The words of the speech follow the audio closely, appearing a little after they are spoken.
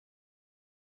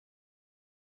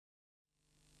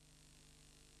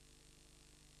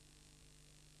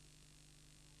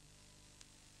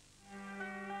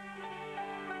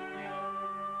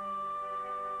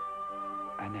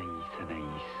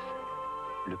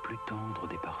plus tendre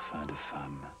des parfums de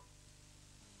femme.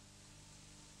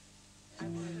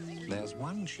 There's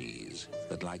one cheese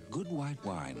that, like good white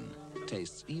wine,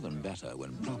 tastes even better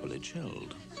when properly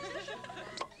chilled.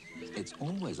 It's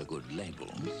always a good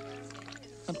label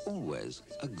and always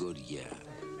a good year.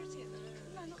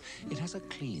 It has a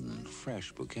clean,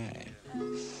 fresh bouquet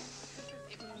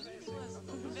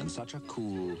and such a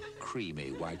cool,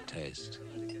 creamy white taste.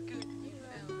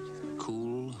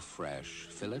 Cool, fresh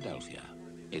Philadelphia.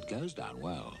 It goes down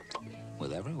well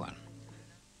with everyone.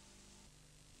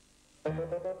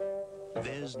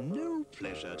 There's no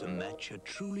pleasure to match a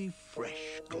truly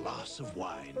fresh glass of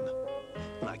wine,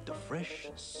 like the fresh,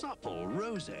 supple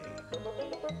rosé.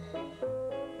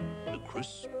 The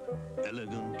crisp,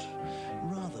 elegant,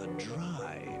 rather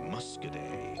dry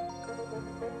muscadet.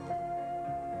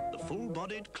 The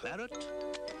full-bodied claret.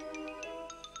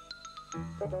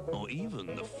 Or even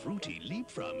the fruity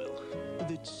Liebfraumilch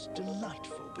with its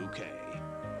delightful bouquet.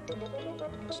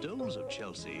 Stoles of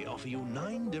Chelsea offer you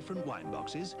 9 different wine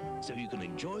boxes, so you can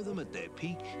enjoy them at their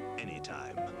peak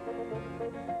anytime.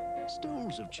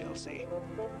 Stoles of Chelsea,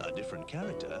 a different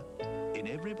character in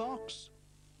every box.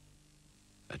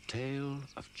 A tale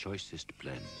of choicest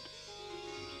blend.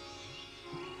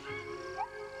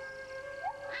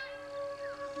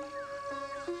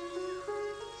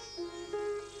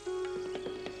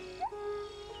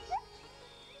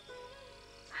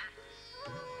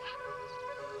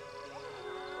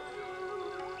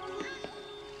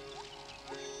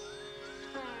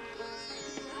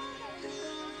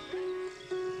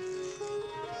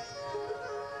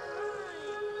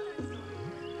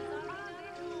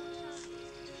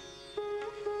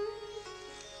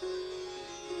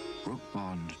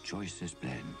 Choicest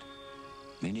blend.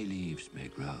 Many leaves may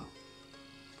grow,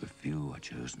 but few are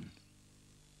chosen.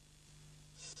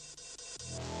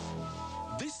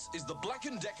 This is the Black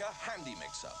 & Decker Handy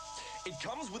Mixer. It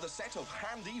comes with a set of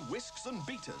handy whisks and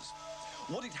beaters.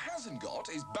 What it hasn't got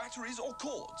is batteries or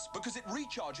cords, because it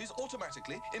recharges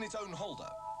automatically in its own holder.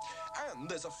 And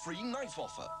there's a free knife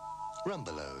offer.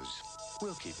 Rumbelows.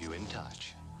 We'll keep you in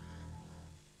touch.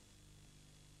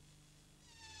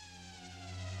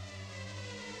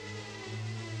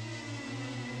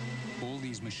 All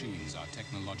these machines are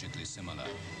technologically similar,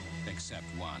 except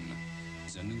one,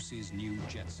 Zanussi's new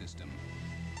jet system.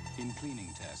 In cleaning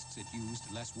tests, it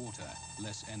used less water,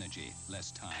 less energy,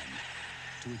 less time.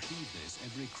 To achieve this,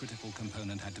 every critical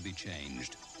component had to be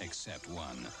changed, except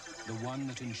one, the one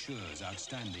that ensures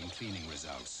outstanding cleaning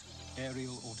results.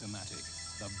 Aerial automatic,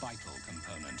 the vital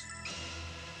component.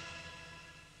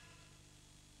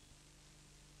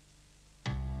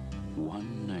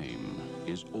 One name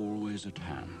is always at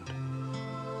hand,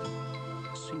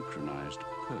 synchronized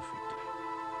perfectly,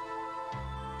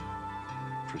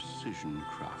 precision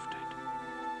crafted,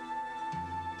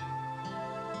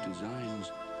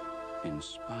 designs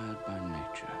inspired by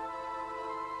nature,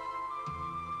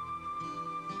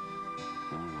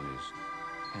 always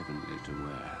heavenly to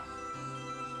wear,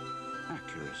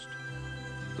 Accurist,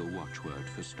 the watchword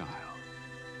for style.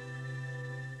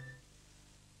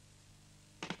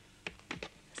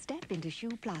 Step into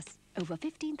Shoe Plus. Over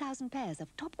 15,000 pairs of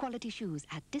top quality shoes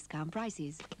at discount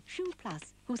prices. Shoe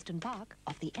Plus, Houston Park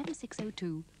off the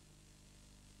M602.